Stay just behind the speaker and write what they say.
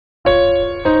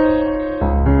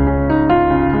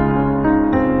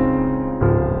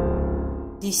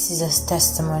This is a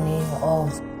testimony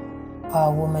of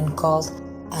a woman called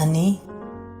Annie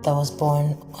that was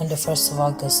born on the 1st of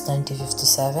August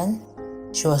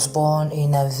 1957. She was born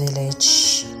in a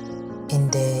village in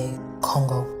the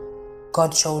Congo.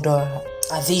 God showed her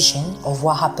a vision of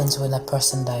what happens when a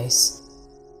person dies.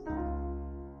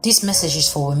 This message is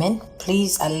for women.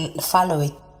 Please follow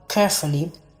it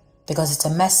carefully because it's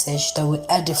a message that will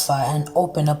edify and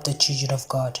open up the children of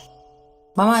God.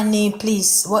 Mama Annie,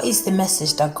 please, what is the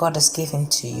message that God has given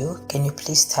to you? Can you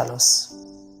please tell us?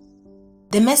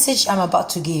 The message I'm about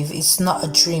to give is not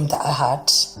a dream that I had,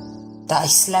 that I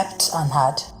slept and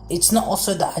had. It's not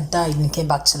also that I died and came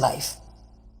back to life.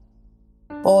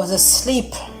 I was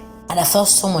asleep and I felt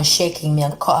someone shaking me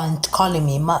and calling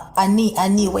me,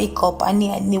 Annie, wake up,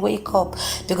 Annie, wake up,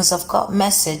 because I've got a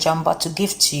message I'm about to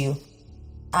give to you.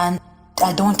 And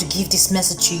I don't want to give this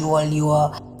message to you while you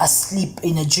are asleep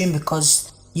in a dream,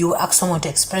 because you will ask someone to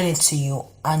explain it to you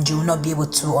and you will not be able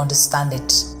to understand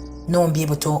it. No one will be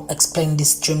able to explain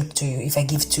this dream to you if I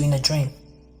give it to you in a dream.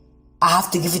 I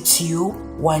have to give it to you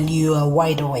while you are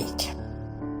wide awake.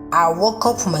 I woke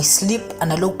up from my sleep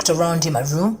and I looked around in my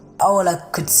room. All I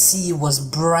could see was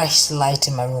bright light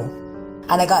in my room.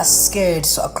 And I got scared,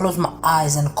 so I closed my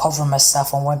eyes and covered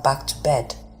myself and went back to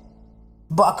bed.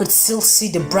 But I could still see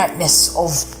the brightness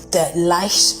of the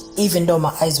light even though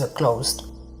my eyes were closed.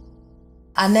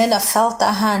 And then I felt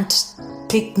a hand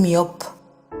pick me up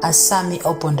and sat me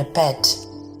up on the bed.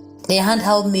 The hand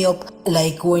held me up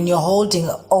like when you're holding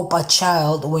up a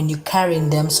child when you're carrying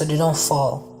them so they don't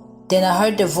fall. Then I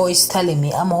heard the voice telling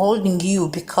me, I'm holding you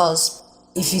because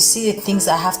if you see the things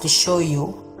I have to show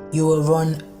you, you will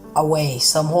run away.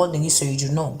 So I'm holding you so you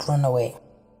do not run away.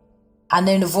 And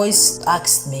then the voice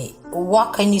asked me,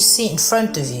 what can you see in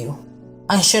front of you?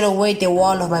 And straight away the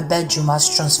wall of my bedroom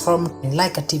has transformed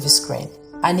like a TV screen.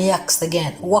 And he asked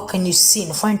again, what can you see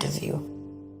in front of you?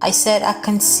 I said, I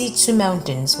can see two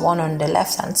mountains, one on the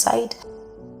left hand side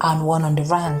and one on the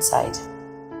right hand side.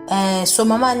 So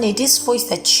Mama Annie, this voice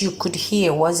that you could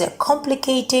hear, was it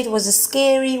complicated? Was it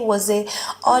scary? Was it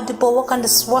audible?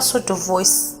 What sort of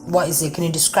voice? What is it? Can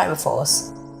you describe it for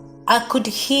us? I could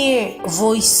hear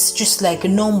voice just like a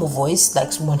normal voice,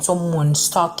 like when someone's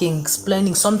talking,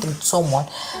 explaining something to someone.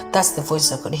 That's the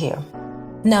voice I could hear.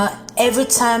 Now, every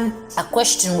time a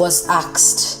question was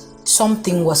asked,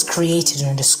 something was created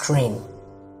on the screen.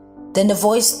 Then the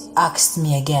voice asked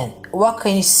me again, what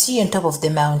can you see on top of the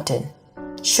mountain?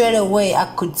 Straight away, I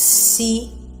could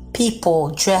see people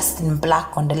dressed in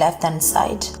black on the left-hand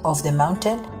side of the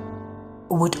mountain,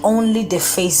 with only the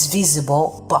face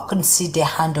visible, but I couldn't see their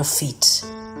hand or feet.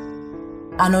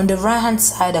 And on the right hand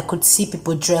side, I could see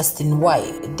people dressed in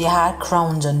white. They had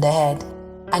crowns on their head,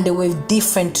 and they were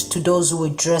different to those who were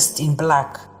dressed in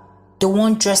black. The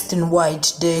one dressed in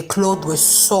white, their clothes were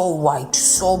so white,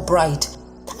 so bright.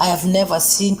 I have never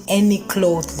seen any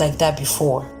clothes like that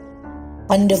before.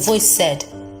 And the voice said,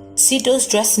 see those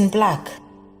dressed in black?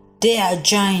 They are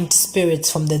giant spirits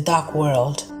from the dark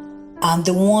world. And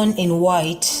the one in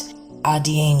white are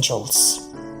the angels.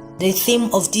 The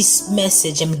theme of this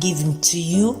message I'm giving to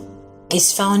you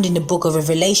is found in the book of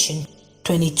Revelation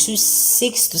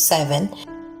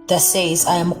 22:6-7 that says,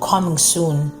 I am coming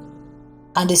soon.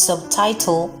 And the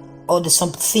subtitle or the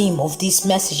sub-theme of this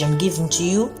message I'm giving to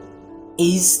you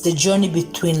is the journey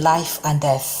between life and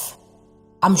death.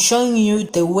 I'm showing you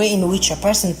the way in which a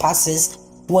person passes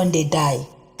when they die,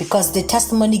 because the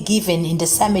testimony given in the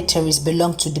cemeteries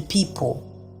belong to the people,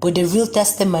 but the real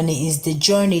testimony is the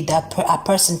journey that a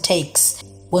person takes.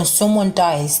 When someone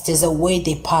dies, there's a way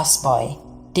they pass by.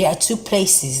 There are two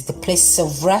places, the place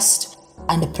of rest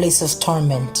and the place of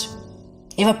torment.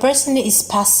 If a person is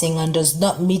passing and does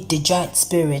not meet the giant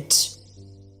spirit,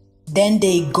 then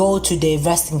they go to the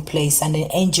resting place and an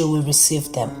angel will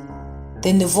receive them.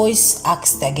 Then the voice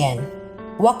asked again,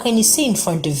 what can you see in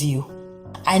front of you?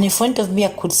 And in front of me, I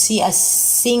could see a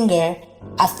singer,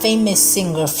 a famous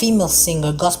singer, female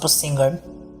singer, gospel singer.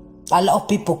 A lot of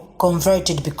people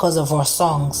converted because of her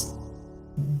songs.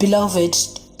 Beloved,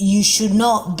 you should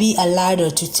not be a ladder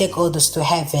to take others to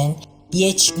heaven,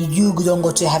 yet you don't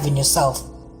go to heaven yourself.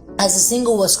 As the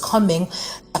singer was coming,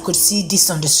 I could see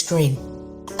this on the screen.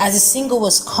 As the singer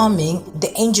was coming,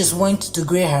 the angels went to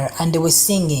greet her and they were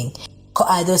singing.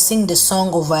 They were singing the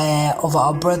song of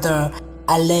our brother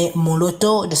Alain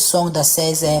Moloto, the song that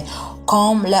says,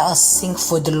 come, let us sing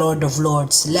for the Lord of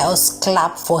Lords. Let us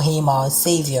clap for him, our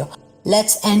Savior.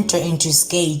 Let's enter into his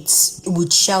gates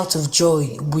with shouts of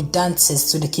joy, with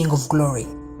dances to the King of Glory.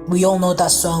 We all know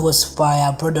that song was by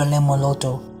our brother Alain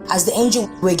Moloto. As the angels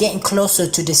were getting closer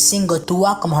to the singer to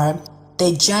welcome her,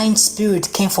 the giant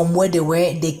spirit came from where they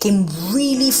were. They came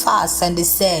really fast and they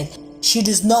said, she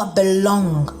does not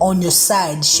belong on your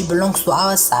side. She belongs to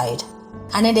our side.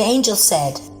 And then the angel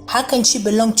said, how can she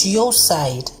belong to your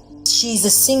side? She is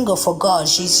a singer for God.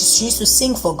 She used to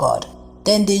sing for God.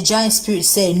 Then the giant spirit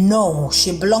said, no,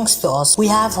 she belongs to us. We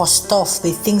have her stuff,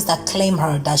 the things that claim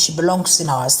her, that she belongs in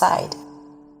our side.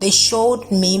 They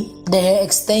showed me the hair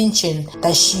extension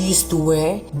that she used to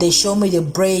wear. They showed me the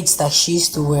braids that she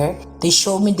used to wear. They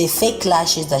showed me the fake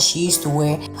lashes that she used to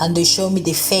wear. And they showed me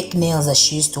the fake nails that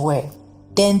she used to wear.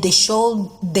 Then they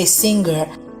showed the singer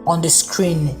on the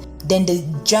screen. Then the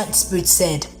giant spirit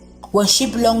said, when she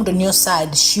belonged on your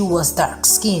side, she was dark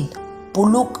skinned. But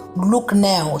look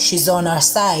now, she's on our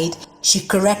side. She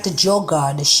corrected your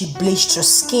God. She bleached her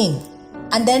skin.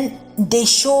 And then they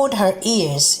showed her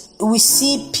ears. We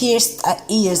see pierced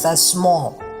ears are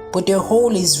small, but their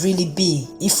hole is really big.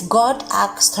 If God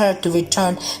asked her to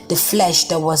return the flesh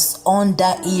that was on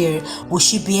that ear, would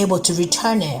she be able to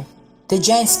return it? The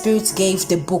giant spirit gave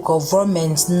the book of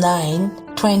Romans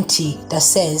 9:20 that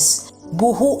says,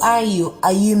 but who are you,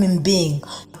 a human being,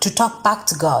 to talk back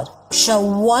to God? Shall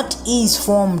what is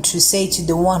formed to say to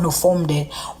the one who formed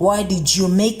it, why did you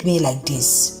make me like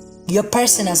this? Your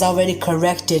person has already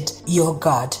corrected your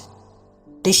God.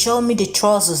 They showed me the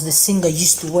trousers the singer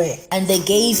used to wear, and they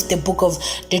gave the book of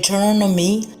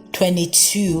Deuteronomy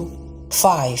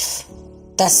 22:5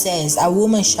 that says, a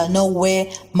woman shall not wear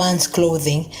man's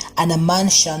clothing, and a man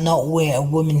shall not wear a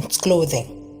woman's clothing.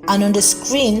 And on the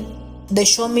screen, they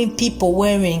showed me people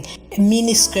wearing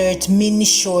mini skirts, mini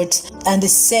shorts, and they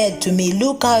said to me,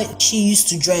 look how she used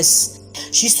to dress.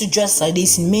 She used to dress like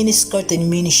this in mini skirt and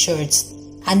mini shirts.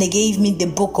 And they gave me the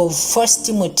book of 1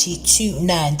 Timothy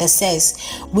 2:9 that says,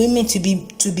 women to be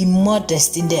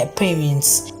modest in their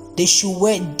appearance. They should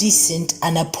wear decent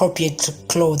and appropriate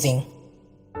clothing.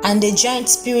 And the giant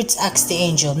spirit asked the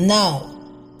angel, now,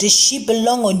 does she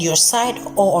belong on your side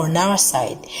or on our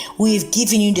side? We have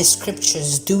given you the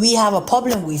scriptures. Do we have a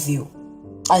problem with you?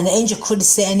 And the angel couldn't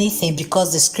say anything because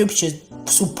the scriptures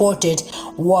supported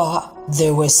what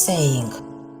they were saying.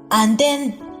 And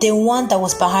then the one that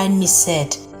was behind me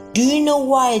said, do you know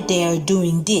why they are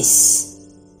doing this?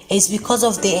 It's because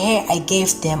of the hair I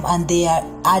gave them, and they are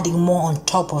adding more on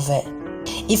top of it.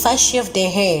 If I shaved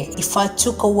their hair, if I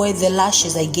took away the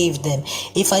lashes I gave them,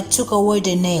 if I took away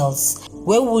the nails,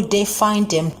 where would they find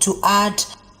them to add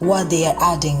what they are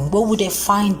adding? Where would they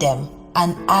find them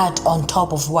and add on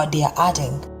top of what they are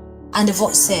adding? And the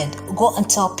voice said, go and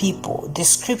tell people the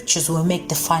scriptures will make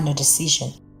the final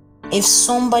decision. If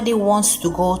somebody wants to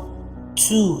go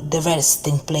to the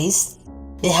resting place,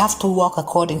 they have to walk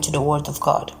according to the word of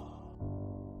God.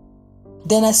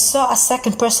 Then I saw a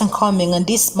second person coming, and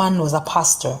this man was a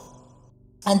pastor.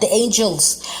 And the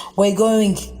angels were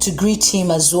going to greet him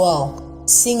as well,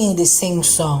 singing the same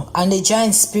song. And the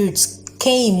giant spirits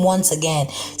came once again,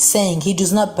 saying, he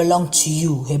does not belong to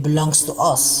you, he belongs to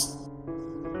us.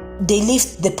 They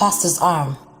lifted the pastor's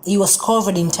arm. He was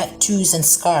covered in tattoos and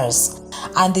scars.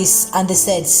 And they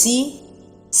said, see,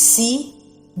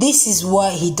 this is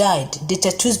why he died. The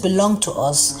tattoos belong to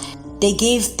us. They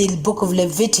gave the book of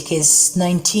Leviticus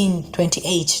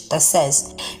 19:28 that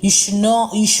says, you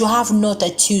should have no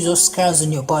tattoos or scars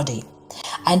on your body.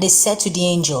 And they said to the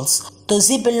angels, does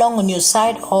he belong on your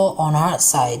side or on our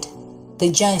side?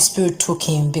 The giant spirit took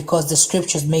him because the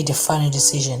scriptures made the final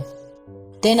decision.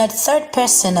 Then a third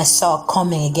person I saw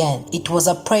coming again. It was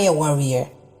a prayer warrior.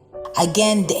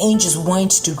 Again, the angels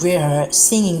went to greet her,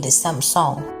 singing the same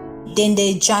song. Then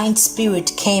the giant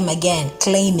spirit came again,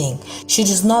 claiming she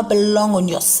does not belong on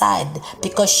your side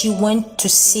because she went to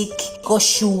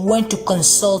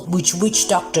consult with witch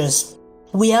doctors.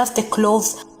 We have the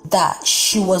clothes that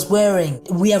she was wearing.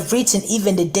 We have written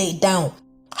even the date down.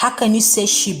 How can you say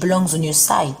she belongs on your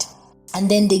side? And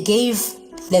then they gave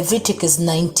Leviticus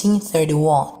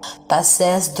 19:31 that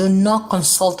says, do not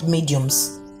consult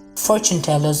mediums, fortune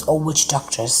tellers, or witch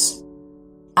doctors.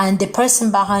 And the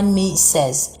person behind me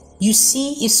says, you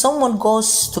see, if someone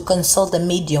goes to consult a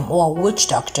medium or a witch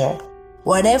doctor,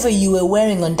 whatever you were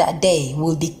wearing on that day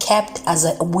will be kept as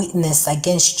a witness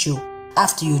against you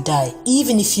after you die,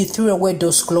 even if you threw away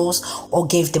those clothes or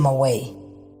gave them away.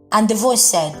 And the voice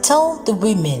said, tell the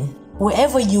women,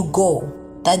 wherever you go,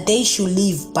 that they should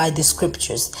live by the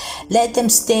scriptures. Let them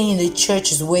stay in the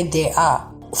churches where they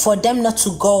are, for them not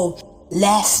to go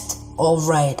left or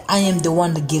right. I am the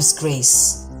one that gives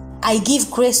grace. I give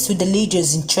grace to the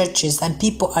leaders in churches and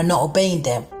people are not obeying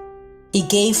them. He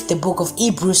gave the book of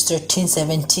Hebrews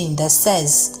 13:17 that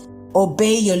says,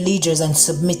 obey your leaders and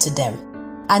submit to them.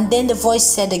 And then the voice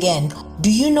said again, do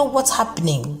you know what's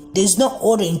happening? There's no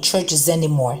order in churches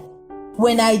anymore.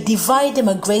 When I divide them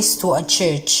a grace to a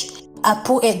church, I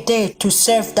put it there to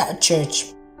serve that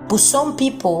church. But some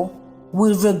people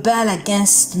will rebel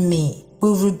against me,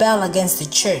 will rebel against the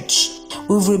church,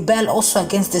 will rebel also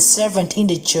against the servant in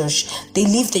the church. They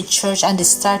leave the church and they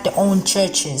start their own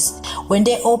churches. When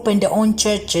they open their own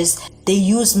churches, they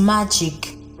use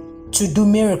magic to do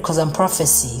miracles and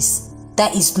prophecies.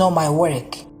 That is not my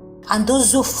work. And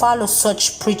those who follow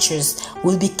such preachers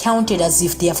will be counted as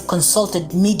if they have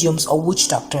consulted mediums or witch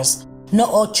doctors. Not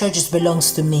all churches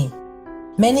belongs to me.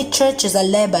 Many churches are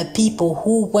led by people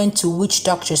who went to witch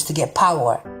doctors to get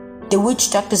power. The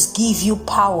witch doctors give you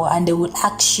power and they will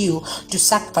ask you to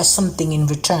sacrifice something in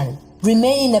return.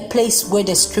 Remain in a place where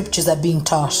the scriptures are being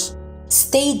taught.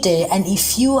 Stay there, and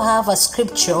if you have a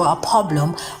scripture or a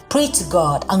problem, pray to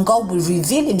God and God will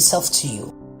reveal himself to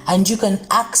you. And you can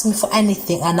ask me for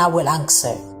anything and I will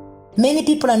answer. Many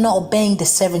people are not obeying the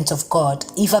servants of God.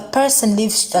 If a person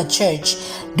leaves a church,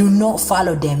 do not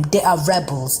follow them. They are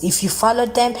rebels. If you follow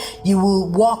them, you will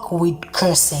walk with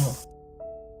cursing.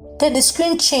 Then the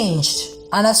screen changed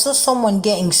and I saw someone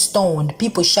getting stoned.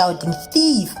 People shouting,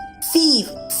 thief, thief,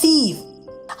 thief.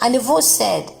 And the voice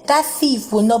said, that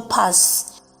thief will not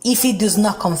pass if he does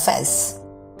not confess.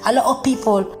 A lot of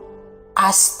people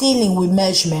are stealing with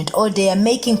measurement, or they are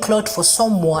making clothes for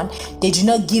someone. They do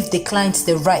not give the clients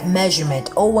the right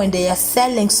measurement, or when they are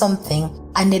selling something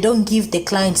and they don't give the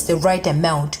clients the right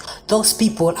amount, those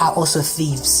people are also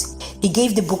thieves. He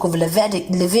gave the book of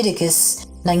Leviticus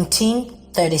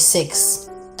 19:36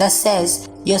 that says,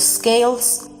 your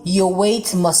scales, your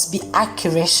weight must be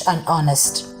accurate and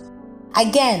honest.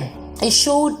 Again, he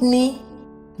showed me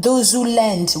those who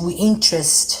lend with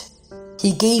interest.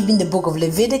 He gave me the book of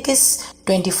Leviticus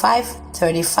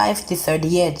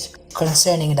 25:35-38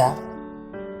 concerning that.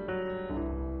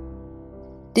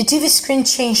 The TV screen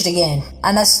changed again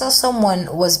and I saw someone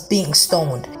was being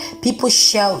stoned. People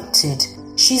shouted,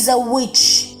 she's a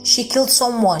witch, she killed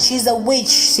someone, she's a witch,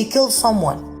 she killed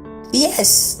someone.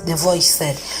 Yes, the voice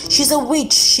said, she's a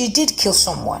witch, she did kill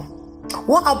someone.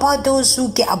 What about those who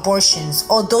get abortions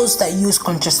or those that use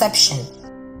contraception?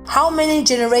 How many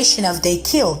generations have they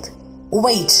killed?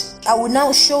 Wait, I will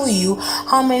now show you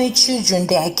how many children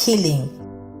they are killing.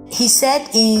 He said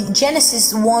in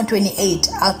Genesis 1:28,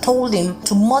 I told him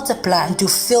to multiply and to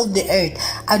fill the earth.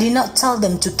 I did not tell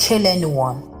them to kill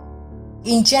anyone.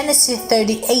 In Genesis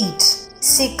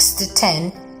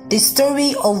 38:6-10, the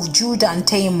story of Judah and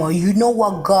Tamar, you know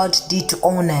what God did to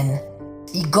Onan.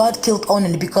 God killed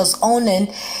Onan because Onan,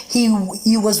 he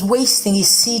was wasting his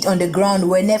seed on the ground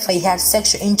whenever he had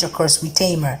sexual intercourse with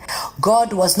Tamar.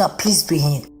 God was not pleased with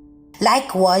him.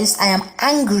 Likewise, I am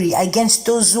angry against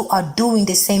those who are doing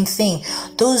the same thing,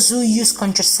 those who use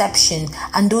contraception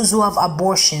and those who have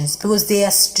abortions, because they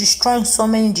are destroying so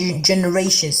many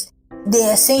generations. They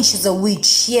are saying she's a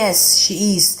witch. Yes,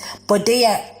 she is, but they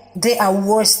are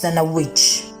worse than a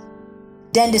witch.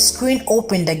 Then the screen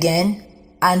opened again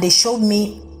and they showed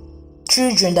me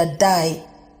children that die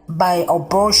by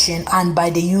abortion and by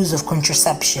the use of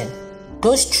contraception.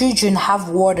 Those children have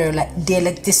water,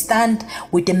 they stand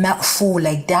with the mouth full,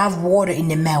 like they have water in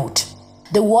the mouth.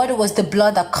 The water was the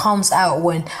blood that comes out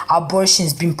when abortion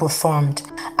is being performed.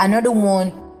 Another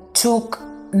one took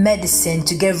medicine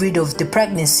to get rid of the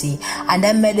pregnancy, and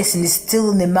that medicine is still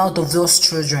in the mouth of those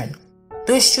children.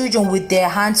 Those children with their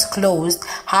hands closed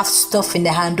have stuff in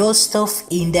their hand. Those stuff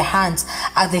in their hands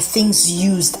are the things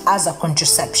used as a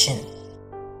contraception.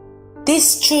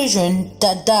 These children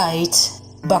that died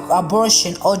by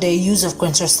abortion or the use of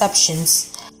contraceptions,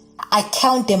 I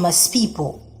count them as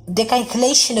people. The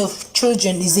calculation of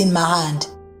children is in my hand.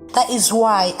 That is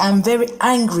why I'm very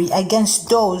angry against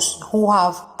those who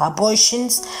have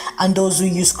abortions and those who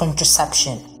use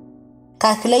contraception.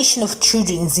 Calculation of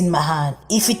children is in my hand.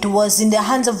 If it was in the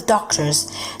hands of doctors,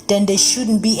 then there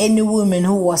shouldn't be any woman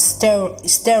who was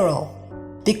sterile,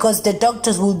 because the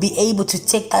doctors will be able to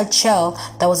take that child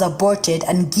that was aborted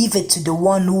and give it to the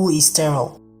one who is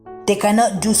sterile. They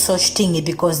cannot do such thing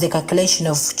because the calculation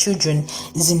of children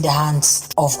is in the hands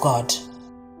of God.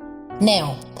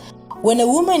 Now, when a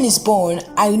woman is born,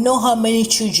 I know how many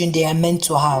children they are meant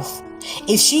to have.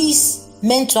 If she's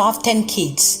meant to have 10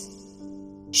 kids,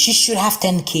 she should have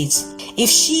 10 kids. If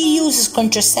she uses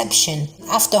contraception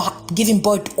after giving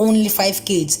birth to only 5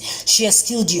 kids, she has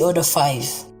killed the other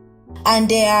 5. And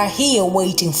they are here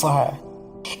waiting for her.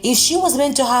 If she was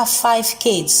meant to have 5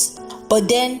 kids, but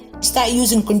then start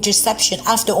using contraception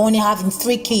after only having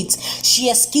 3 kids, she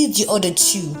has killed the other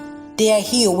 2. They are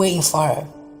here waiting for her.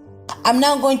 I'm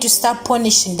now going to start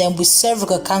punishing them with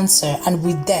cervical cancer and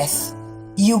with death.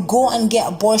 You go and get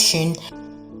abortion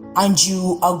and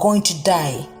you are going to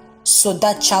die so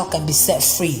that child can be set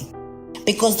free.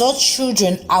 Because those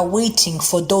children are waiting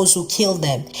for those who kill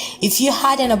them. If you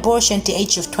had an abortion at the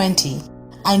age of 20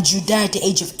 and you die at the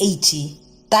age of 80,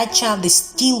 that child is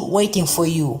still waiting for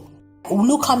you.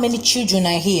 Look how many children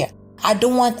are here. I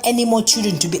don't want any more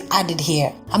children to be added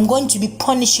here. I'm going to be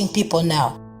punishing people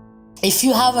now. If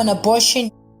you have an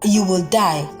abortion, you will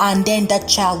die and then that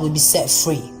child will be set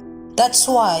free. That's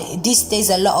why these days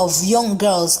a lot of young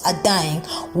girls are dying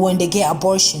when they get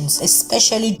abortions,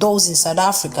 especially those in South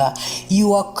Africa.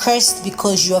 You are cursed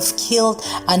because you have killed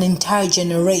an entire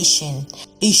generation.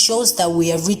 It shows that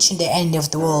we are reaching the end of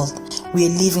the world. We are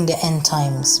living the end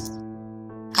times.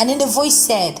 And then the voice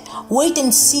said, wait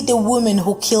and see the woman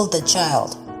who killed the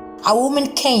child. A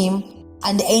woman came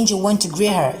and the angel went to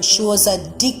greet her. She was a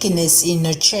deaconess in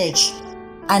her church.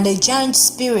 And the giant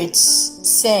spirits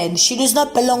said, she does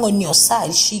not belong on your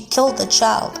side. She killed the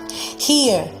child.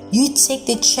 Here, you take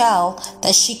the child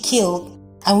that she killed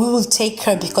and we will take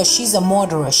her because she's a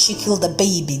murderer. She killed a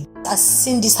baby. I've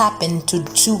seen this happen to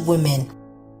 2 women.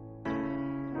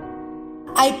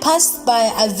 I passed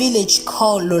by a village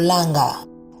called Lolanga.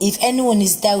 If anyone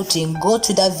is doubting, go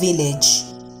to that village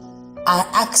and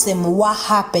ask them what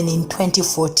happened in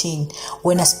 2014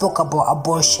 when I spoke about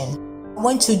abortion. I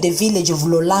went to the village of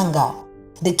Lolanga.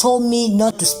 They told me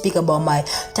not to speak about my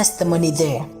testimony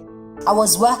there. I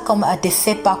was welcome at the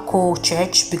Fepako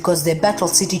church because the Bethel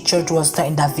City Church was not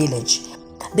in that village.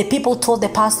 The people told the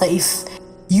pastor, if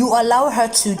you allow her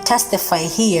to testify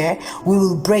here, we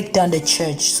will break down the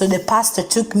church. So the pastor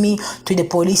took me to the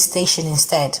police station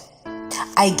instead.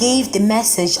 I gave the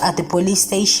message at the police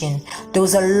station. There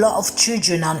was a lot of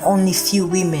children and only few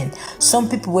women. Some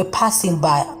people were passing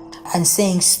by and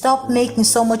saying, stop making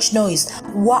so much noise.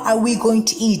 What are we going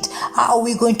to eat? How are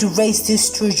we going to raise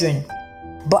these children?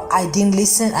 But I didn't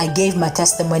listen. I gave my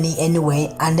testimony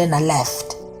anyway and then I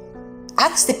left.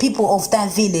 Ask the people of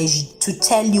that village to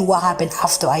tell you what happened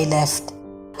after I left.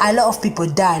 A lot of people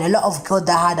died. A lot of girls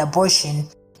that had abortion,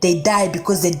 they died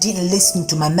because they didn't listen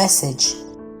to my message.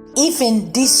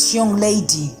 Even this young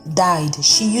lady died.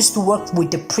 She used to work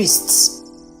with the priests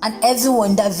and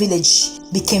everyone in that village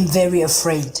became very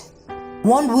afraid.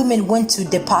 One woman went to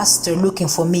the pastor looking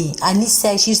for me and he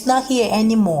said, she's not here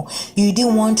anymore. You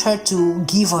didn't want her to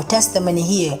give her testimony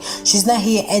here. She's not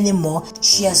here anymore.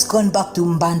 She has gone back to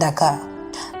Mbandaka.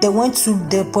 They went to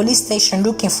the police station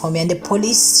looking for me and the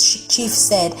police chief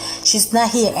said, she's not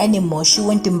here anymore. She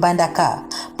went to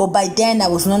Mbandaka. But by then I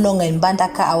was no longer in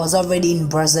Mbandaka. I was already in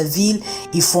Brazzaville,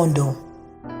 Ifondo.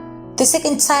 The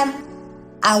second time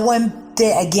I went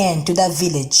there again to that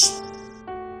village.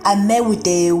 I met with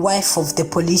the wife of the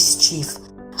police chief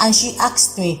and she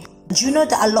asked me, do you know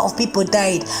that a lot of people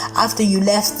died after you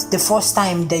left the first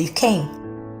time that you came?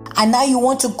 And now you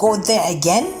want to go there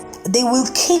again? They will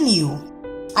kill you.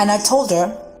 And I told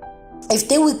her, if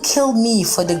they will kill me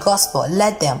for the gospel,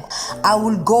 let them. I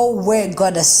will go where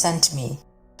God has sent me.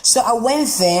 So I went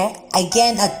there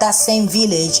again at that same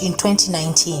village in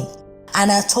 2019. And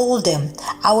I told them,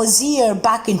 I was here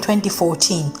back in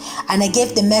 2014 and I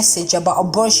gave the message about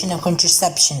abortion and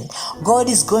contraception. God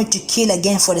is going to kill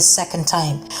again for the second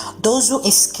time. Those who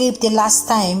escaped the last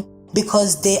time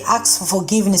because they asked for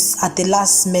forgiveness at the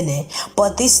last minute,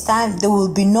 but this time there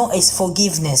will be no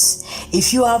forgiveness.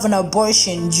 If you have an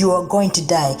abortion, you are going to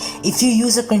die. If you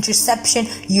use a contraception,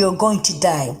 you are going to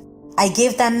die. I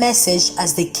gave that message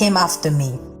as they came after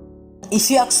me. If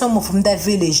you ask someone from that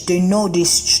village, they know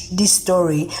this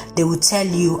story, they will tell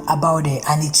you about it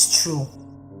and it's true.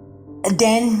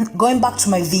 Then going back to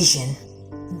my vision,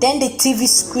 then the TV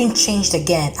screen changed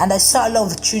again and I saw a lot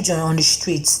of children on the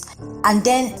streets. And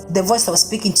then the voice that was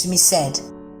speaking to me said,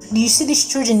 do you see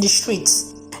these children in the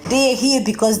streets? They are here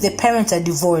because their parents are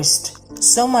divorced.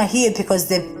 Some are here because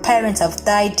their parents have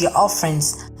died, their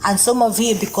orphans. And some are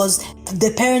here because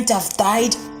the parents have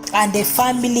died and their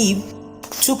family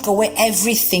took away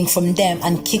everything from them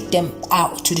and kicked them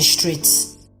out to the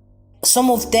streets. Some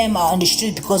of them are on the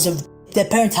street because of their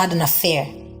parents had an affair.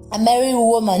 A married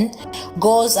woman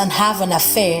goes and have an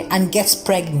affair and gets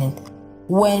pregnant.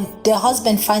 When the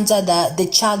husband finds out that the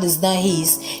child is not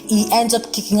his, he ends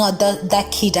up kicking out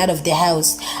that kid out of the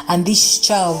house, and this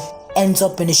child ends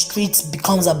up in the streets,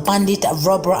 becomes a bandit, a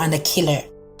robber, and a killer.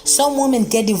 Some women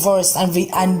get divorced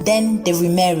and then they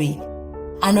remarry.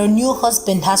 And her new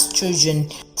husband has children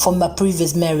from a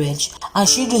previous marriage, and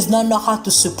she does not know how to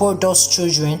support those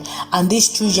children, and these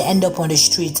children end up on the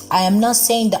street. I am not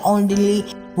saying that only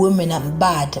women are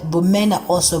bad, but men are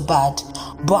also bad.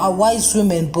 But a wise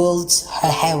woman builds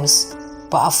her house,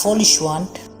 but a foolish one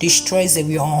destroys it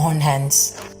with her own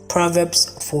hands. Proverbs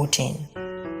 14.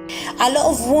 A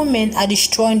lot of women are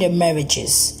destroying their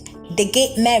marriages. They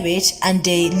get married and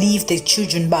they leave their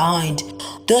children behind.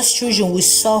 Those children will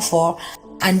suffer,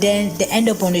 and then they end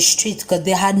up on the street because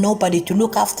they had nobody to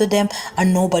look after them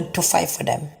and nobody to fight for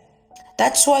them.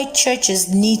 That's why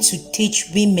churches need to teach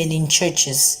women in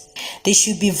churches. They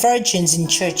should be virgins in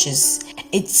churches.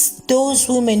 It's those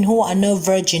women who are not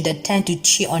virgin that tend to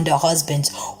cheat on their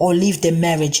husbands or leave their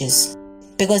marriages,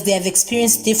 because they have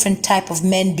experienced different type of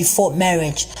men before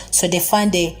marriage, so they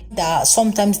find that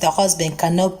sometimes the husband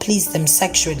cannot please them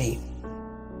sexually.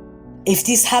 If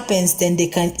this happens, then they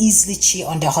can easily cheat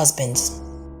on their husbands.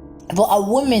 But a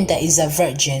woman that is a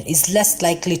virgin is less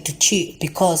likely to cheat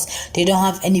because they don't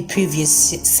have any previous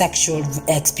sexual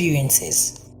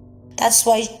experiences. That's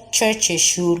why churches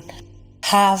should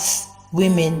have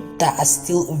women that are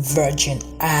still virgin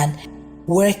and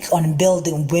work on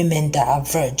building women that are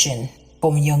virgin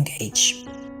from a young age.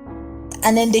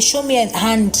 And then they show me a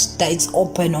hand that is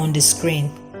open on the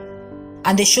screen,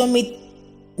 and they show me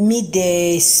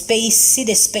the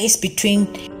space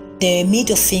between the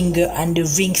middle finger and the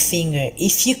ring finger.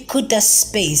 If you cut that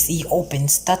space, it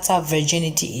opens. That's how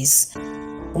virginity is.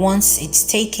 Once it's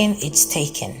taken, it's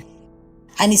taken.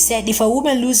 And he said if a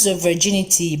woman loses her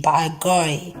virginity by a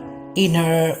guy in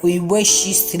where she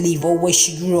used to live or where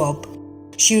she grew up,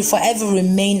 she will forever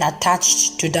remain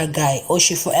attached to that guy, or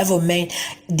she forever remain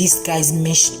this guy's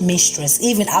mistress.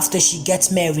 Even after she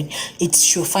gets married,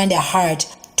 she'll find it hard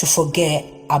to forget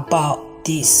about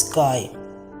this guy.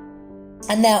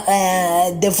 And now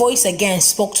the voice again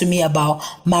spoke to me about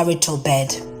marital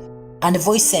bed. And the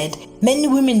voice said, many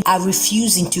women are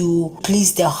refusing to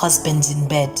please their husbands in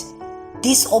bed.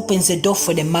 This opens the door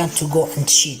for the man to go and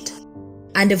cheat.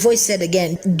 And the voice said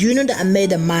again, do you know that I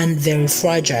made a man very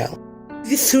fragile?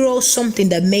 If you throw something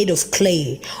that made of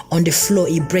clay on the floor,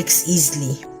 it breaks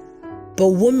easily. But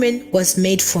woman was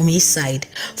made from his side,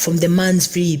 from the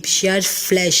man's rib. She had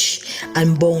flesh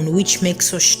and bone, which makes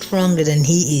her stronger than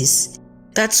he is.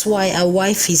 That's why a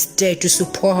wife is there to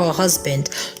support her husband,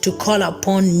 to call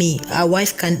upon me. A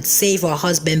wife can save her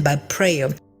husband by prayer,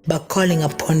 by calling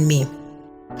upon me.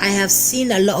 I have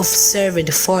seen a lot of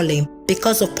servants falling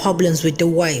because of problems with the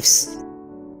wives.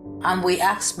 And we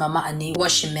asked Mama Annie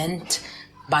what she meant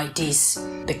by this,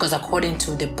 because according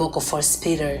to the book of 1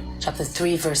 Peter chapter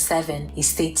 3 verse 7, it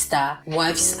states that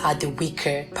wives are the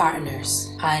weaker partners.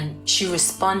 And she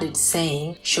responded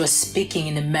saying she was speaking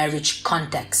in a marriage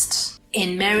context.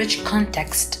 In marriage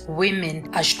context, women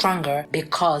are stronger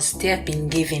because they have been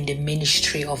given the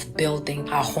ministry of building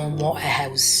a home or a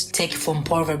house. Take from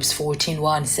Proverbs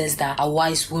 14:1, it says that a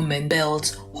wise woman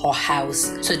builds her house.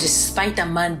 So despite a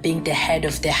man being the head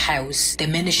of the house, the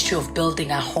ministry of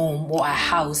building a home or a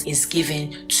house is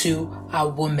given to a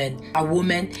woman. A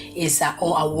woman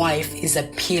or a wife is a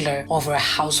pillar of her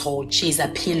household. She is a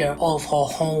pillar of her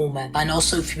home. And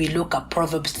also if we look at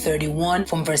Proverbs 31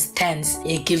 from verse 10,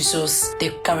 it gives us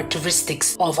the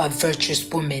characteristics of a virtuous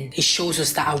woman. It shows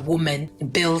us that a woman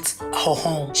builds her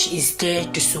home. She is there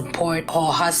to support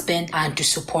her husband and to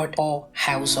support her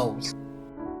household.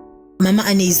 Mama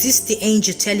Annie, is this the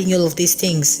angel telling you all of these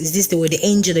things? Is this the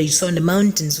angel that you saw in the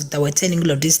mountains that were telling you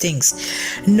all of these things?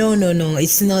 No,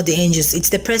 it's not the angels. It's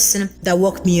the person that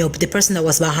woke me up, the person that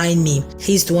was behind me.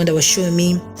 He's the one that was showing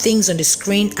me things on the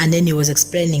screen, and then he was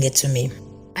explaining it to me.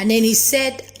 And then he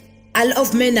said, a lot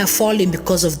of men are falling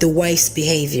because of the wife's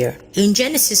behavior. In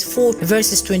Genesis 4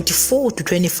 verses 24 to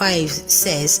 25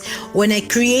 says, when I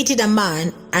created a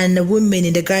man and a woman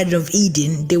in the Garden of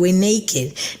Eden, they were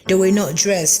naked, they were not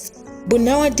dressed. But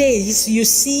nowadays, you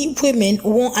see women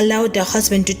who won't allow their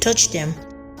husband to touch them.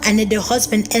 And then the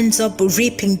husband ends up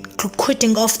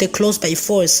cutting off the clothes by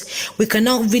force. We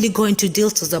cannot really go into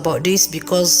details about this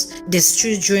because there's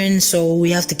children, so we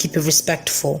have to keep it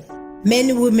respectful.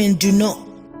 Many women don't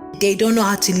know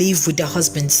how to live with their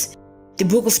husbands. The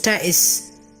book of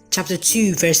Titus, chapter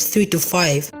 2, verse 3 to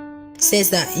 5,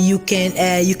 says that you can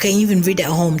even read at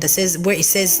home. That says where it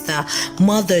says that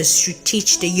mothers should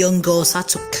teach the young girls how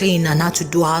to clean and how to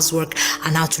do housework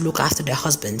and how to look after their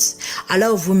husbands. A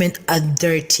lot of women are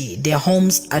dirty. Their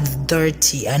homes are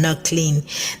dirty and not clean.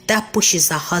 That pushes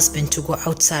a husband to go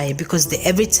outside because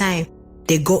every time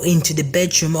they go into the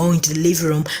bedroom or into the living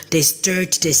room, there's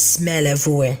dirt, there's smell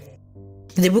everywhere.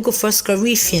 The book of 1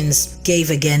 Corinthians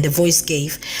the voice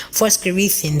gave. 1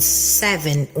 Corinthians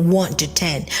 7, 1 to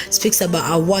 10 speaks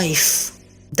about a wife,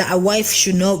 that a wife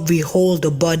should not withhold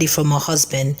the body from her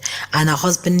husband, and a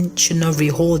husband should not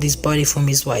withhold his body from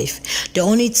his wife. The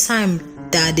only time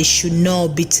that they should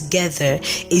not be together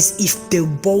is if they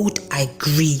both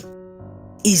agree.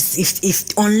 Is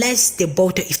if unless they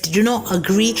both, if they do not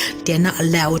agree, they're not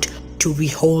allowed to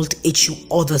withhold each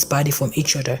other's body from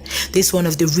each other. This is one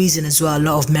of the reasons as well a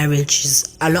lot of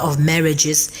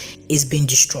marriages is being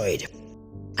destroyed.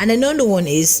 And another one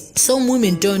is some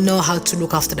women don't know how to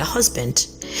look after their husband.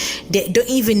 They don't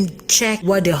even check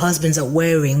what their husbands are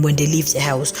wearing when they leave the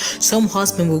house. Some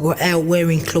husbands will go out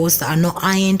wearing clothes that are not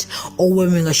ironed or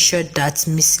wearing a shirt that's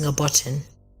missing a button.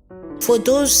 For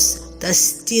those that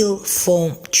steal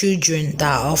from children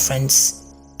that are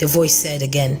orphans, the voice said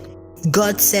again,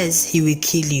 God says he will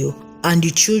kill you, and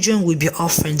your children will be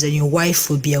orphans and your wife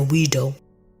will be a widow.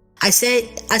 I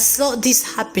said, I saw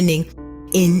this happening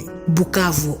in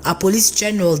Bukavu. A police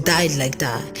general died like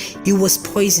that. He was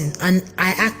poisoned, and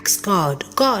I asked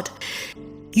God,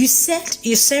 you said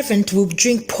your servant will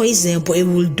drink poison, but it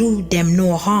will do them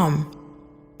no harm.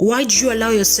 Why did you allow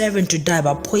your servant to die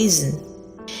by poison?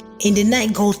 In the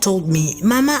night, God told me,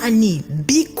 Mama Annie,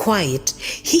 be quiet.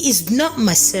 He is not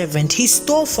my servant. He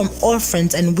stole from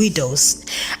orphans and widows.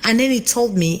 And then he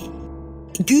told me,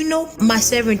 do you know my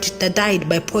servant that died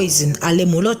by poison, Ale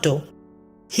Moloto?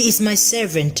 He is my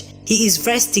servant. He is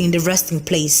resting in the resting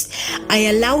place. I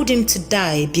allowed him to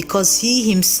die because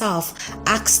he himself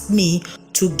asked me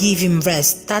to give him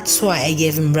rest. That's why I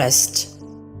gave him rest.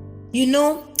 You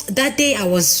know, that day I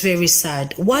was very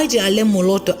sad. Why did Ale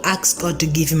Moloto ask God to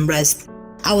give him rest?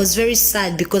 I was very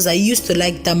sad because I used to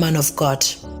like that man of God.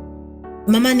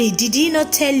 Mamani, did he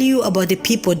not tell you about the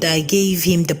people that gave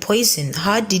him the poison?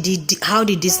 How did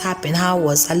this happen? How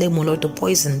was Ale Moloto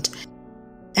poisoned?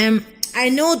 I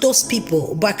know those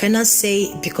people, but I cannot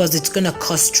say because it's gonna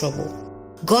cause trouble.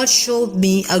 God showed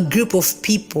me a group of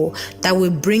people that were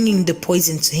bringing the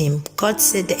poison to him. God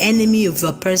said the enemy of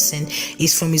a person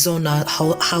is from his own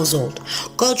household.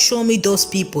 God showed me those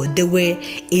people. They were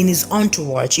in his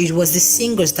entourage. It was the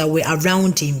singers that were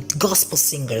around him, gospel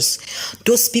singers.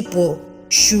 Those people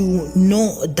should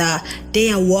know that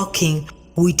they are walking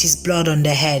with his blood on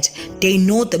their head. They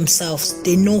know themselves.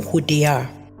 They know who they are.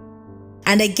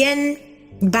 And again,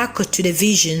 back to the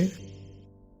vision,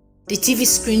 the TV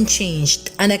screen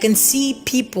changed and I can see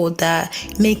people that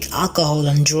make alcohol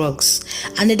and drugs.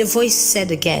 And then the voice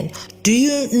said again, do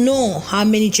you know how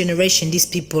many generations these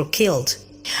people killed?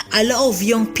 A lot of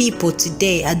young people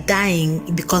today are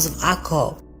dying because of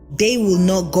alcohol. They will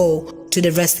not go to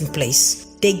the resting place.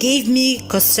 They gave me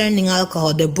concerning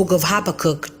alcohol the book of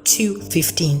Habakkuk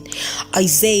 2:15,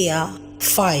 Isaiah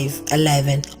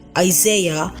 5:11,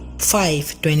 Isaiah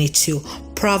 5:22,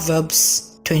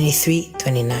 Proverbs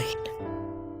 23:29.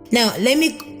 Now, let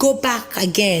me go back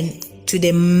again to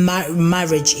the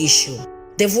marriage issue.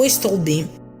 The voice told me,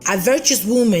 a virtuous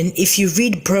woman, if you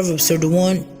read Proverbs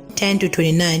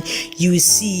 31:10-29, you will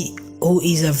see who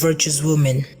is a virtuous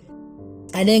woman.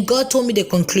 And then God told me the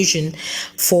conclusion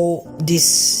for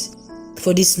this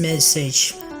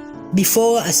message.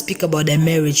 Before I speak about the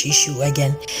marriage issue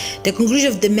again, the conclusion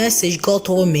of the message, God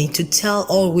told me to tell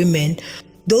all women,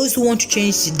 those who want to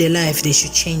change their life, they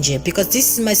should change it. Because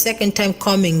this is my second time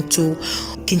coming to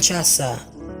Kinshasa.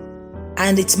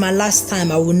 And it's my last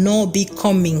time. I will not be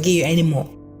coming here anymore.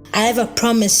 I have a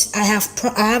promise. I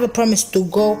have a promise to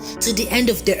go to the end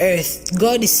of the earth.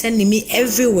 God is sending me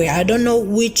everywhere. I don't know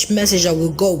which message I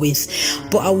will go with,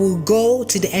 but I will go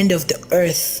to the end of the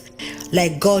earth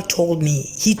like God told me.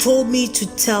 He told me to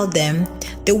tell them,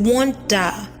 the one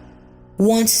that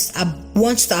wants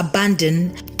to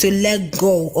abandon, to let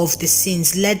go of the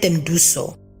sins, let them do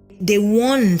so. The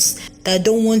ones that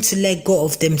don't want to let go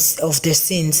of their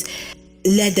sins,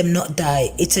 let them not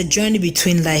die. It's a journey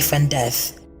between life and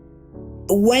death.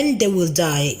 When they will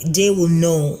die, they will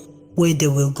know where they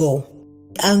will go.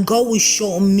 And God will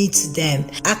show me to them,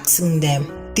 asking them,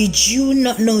 did you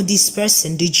not know this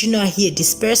person? Did you not hear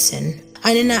this person?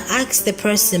 And then I asked the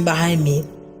person behind me,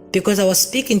 because I was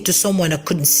speaking to someone I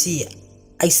couldn't see.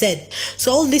 I said,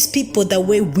 so all these people that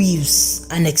wear weaves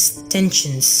and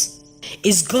extensions,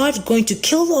 is God going to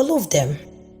kill all of them?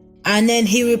 And then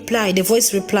the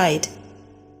voice replied,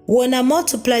 when I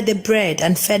multiplied the bread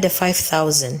and fed the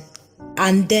 5,000,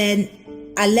 and then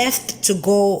I left to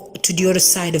go to the other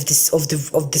side of the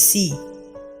sea,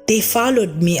 they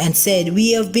followed me and said,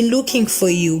 we have been looking for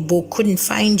you but couldn't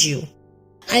find you.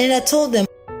 And then I told them,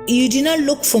 you did not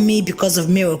look for me because of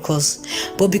miracles,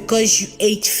 but because you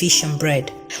ate fish and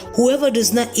bread. Whoever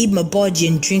does not eat my body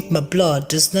and drink my blood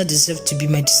does not deserve to be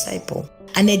my disciple.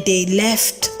 And then they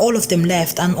left, all of them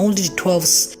left, and only the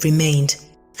 12 remained.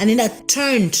 And then I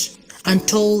turned and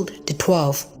told the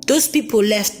 12, those people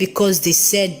left because they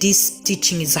said this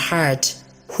teaching is hard.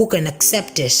 Who can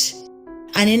accept it?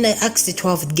 And then I asked the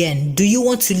 12 again, do you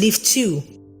want to live too?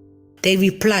 They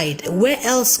replied, where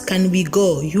else can we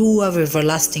go, you who have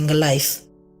everlasting life?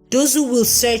 Those who will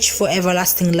search for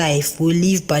everlasting life will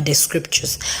live by the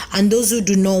scriptures, and those who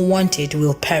do not want it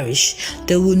will perish.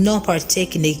 They will not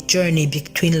partake in a journey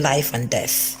between life and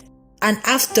death. And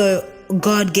after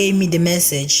God gave me the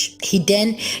message, he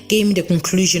then gave me the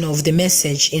conclusion of the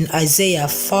message in Isaiah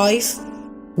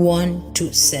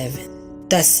 5:1-7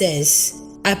 that says,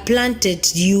 I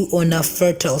planted you on a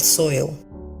fertile soil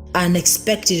and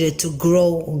expected it to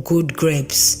grow good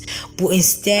grapes, but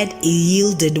instead it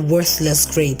yielded worthless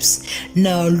grapes.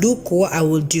 Now look what I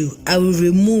will do. I will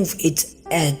remove its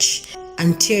edge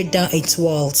and tear down its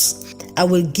walls. I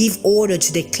will give order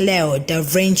to the cloud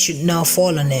that rain should now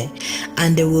fall on it,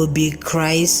 and there will be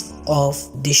cries of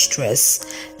distress.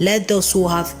 Let those who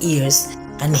have ears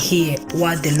and hear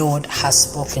what the Lord has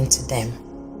spoken to them.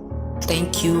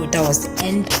 Thank you. That was the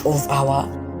end of our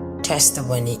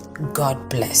testimony. God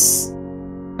bless.